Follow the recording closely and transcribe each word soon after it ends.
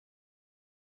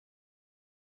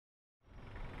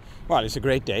Well, it's a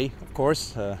great day, of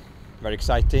course. Very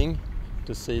exciting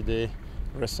to see the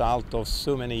result of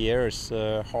so many years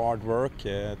hard work,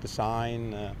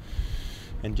 design,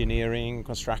 engineering,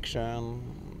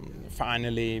 construction.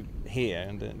 Finally here,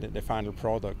 and the final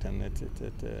product, and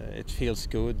it feels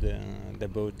good. The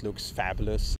boat looks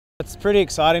fabulous. It's pretty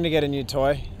exciting to get a new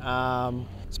toy.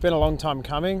 It's been a long time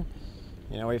coming.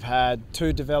 You know, we've had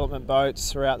 2 development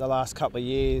boats throughout the last couple of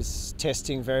years,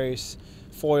 testing various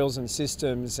foils and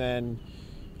systems, and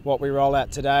what we roll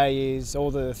out today is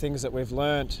all the things that we've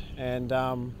learnt, and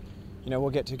you know, we'll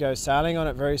get to go sailing on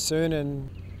it very soon, and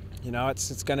you know,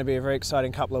 it's going to be a very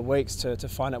exciting couple of weeks to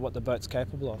find out what the boat's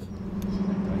capable of.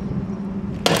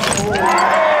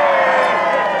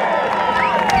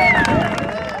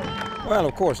 Well,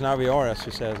 of course, now we are, as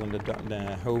you said, on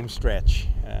the home stretch.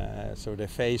 So the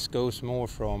phase goes more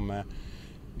from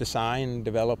design,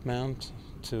 development,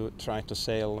 to try to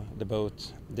sail the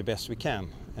boat the best we can,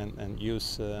 and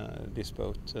use this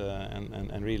boat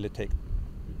and really take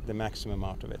the maximum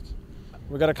out of it.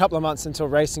 We've got a couple of months until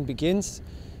racing begins,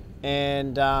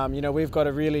 and you know, we've got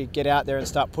to really get out there and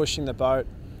start pushing the boat,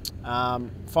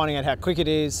 finding out how quick it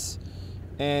is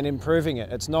and improving it.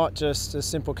 It's not just a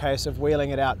simple case of wheeling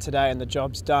it out today and the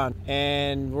job's done.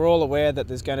 And we're all aware that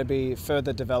there's going to be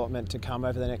further development to come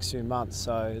over the next few months.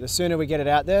 So the sooner we get it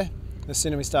out there, the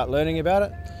sooner we start learning about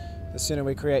it, the sooner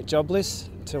we create job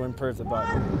lists to improve the boat.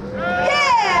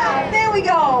 Yeah, there we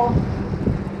go.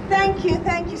 Thank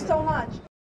you so much.